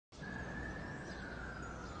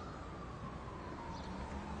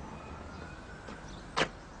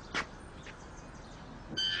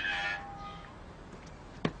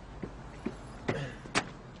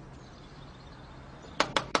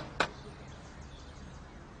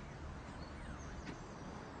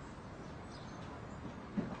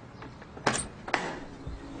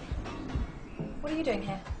you doing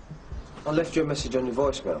here? I left you a message on your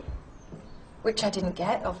voicemail. Which I didn't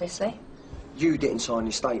get, obviously. You didn't sign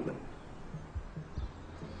your statement.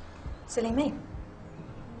 Silly me.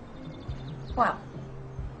 Well,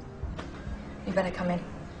 you better come in.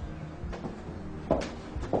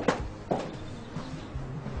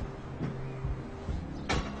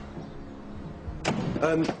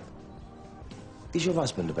 Is your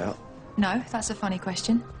husband about? No, that's a funny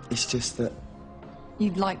question. It's just that...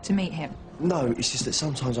 You'd like to meet him? No, it's just that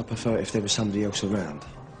sometimes I prefer it if there was somebody else around.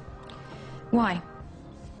 Why?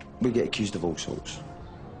 We get accused of all sorts.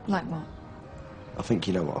 Like what? I think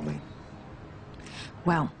you know what I mean.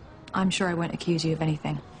 Well, I'm sure I won't accuse you of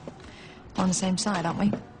anything. We're on the same side, aren't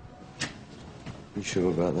we? You sure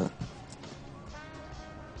about that?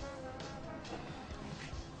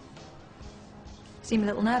 Seem a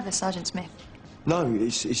little nervous, Sergeant Smith. No,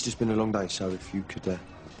 it's just been a long day, so if you could,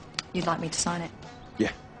 You'd like me to sign it? Yeah.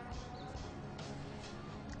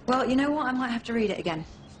 Well, you know what? I might have to read it again.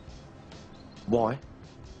 Why?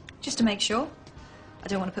 Just to make sure. I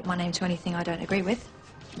don't want to put my name to anything I don't agree with.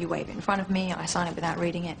 You wave it in front of me, I sign it without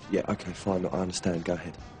reading it. Yeah, OK, fine, I understand. Go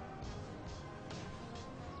ahead.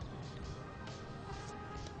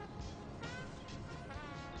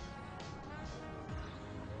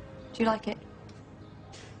 Do you like it?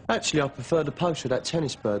 Actually, I prefer the post with that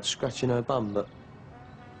tennis bird scratching her bum, but...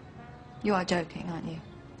 You are joking, aren't you?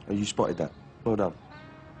 Oh, you spotted that. Well done.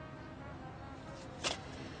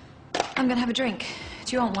 I'm going to have a drink.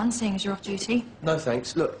 Do you want one, seeing as you're off duty? No,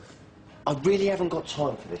 thanks. Look, I really haven't got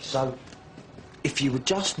time for this, so... If you would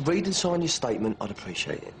just read and sign your statement, I'd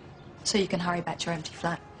appreciate it. So you can hurry back to your empty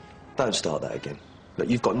flat. Don't start that again. Look,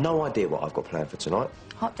 you've got no idea what I've got planned for tonight.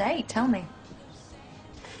 Hot date, tell me.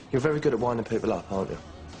 You're very good at winding people up, aren't you?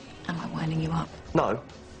 Am I winding you up? No,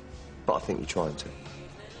 but I think you're trying to.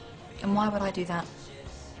 And why would I do that?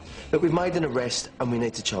 Look, we've made an arrest and we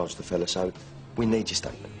need to charge the fella, so we need your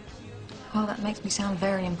statement. Well, that makes me sound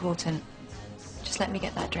very important. Just let me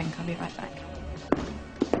get that drink. I'll be right back.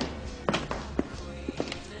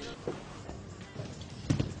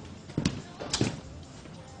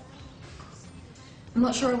 I'm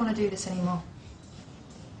not sure I want to do this anymore.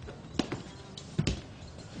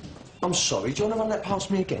 I'm sorry, do you want to run that past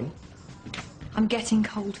me again? I'm getting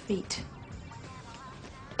cold feet.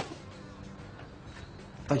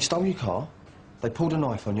 They stole your car, they pulled a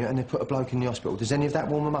knife on you, and they put a bloke in the hospital. Does any of that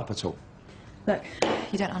warm them up at all? Look,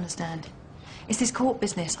 you don't understand. It's this court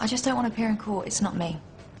business. I just don't want to appear in court. It's not me.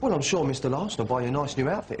 Well, I'm sure Mr. Larson will buy you a nice new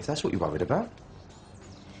outfit if that's what you're worried about.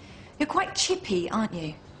 You're quite chippy, aren't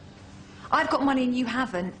you? I've got money and you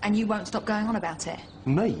haven't, and you won't stop going on about it.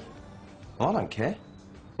 Me? I don't care.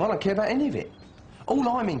 I don't care about any of it. All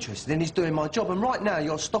I'm interested in is doing my job, and right now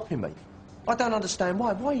you're stopping me. I don't understand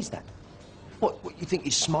why. Why is that? What you think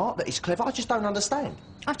he's smart, that he's clever? I just don't understand.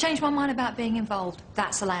 I've changed my mind about being involved.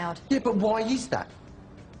 That's allowed. Yeah, but why is that?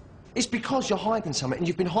 It's because you're hiding something, and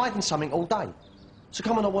you've been hiding something all day. So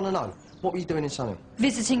come on, I want to know. What were you doing in Sunhill?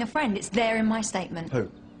 Visiting a friend. It's there in my statement. Who?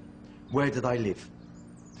 Where do they live?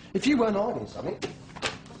 If you weren't hiding something,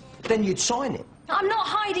 then you'd sign it. I'm not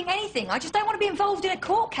hiding anything. I just don't want to be involved in a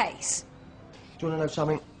court case. Do you want to know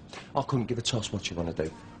something? I couldn't give a toss what you want to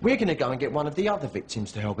do. We're going to go and get one of the other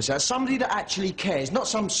victims to help us out. Somebody that actually cares, not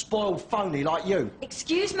some spoiled phony like you.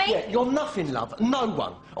 Excuse me? Yeah, you're nothing, love. No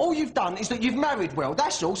one. All you've done is that you've married well,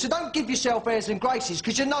 that's all. So don't give yourself airs and graces,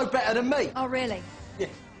 because you're no better than me. Oh, really? Yeah.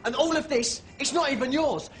 And all of this, it's not even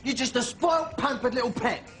yours. You're just a spoiled, pampered little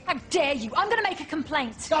pet. How dare you? I'm going to make a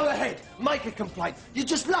complaint. Go ahead, make a complaint. You're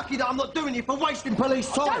just lucky that I'm not doing it for wasting police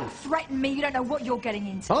time. Don't threaten me. You don't know what you're getting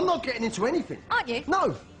into. I'm not getting into anything. Aren't you?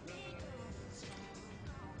 No.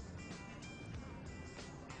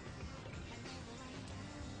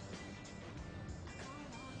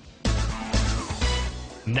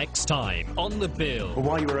 Next time on The Bill. Well,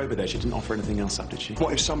 while you were over there, she didn't offer anything else up, did she?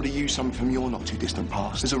 What if somebody used something from your not-too-distant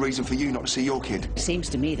past? There's a reason for you not to see your kid. It seems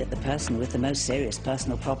to me that the person with the most serious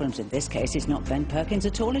personal problems in this case is not Ben Perkins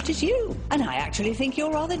at all, it is you. And I actually think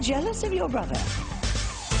you're rather jealous of your brother.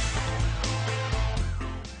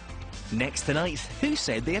 Next tonight, who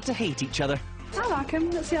said they had to hate each other? I like him.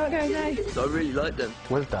 Let's see how it goes, eh? I really like them.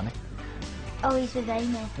 Where's Danny? Oh, he's with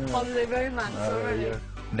Amy. Positive romance already. Yeah.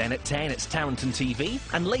 Then at 10, it's Tarenton TV.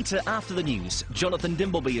 And later, after the news, Jonathan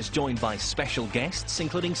Dimbleby is joined by special guests,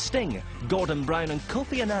 including Sting, Gordon Brown and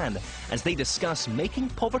Kofi Annan, as they discuss making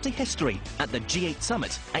poverty history at the G8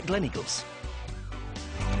 Summit at Gleneagles.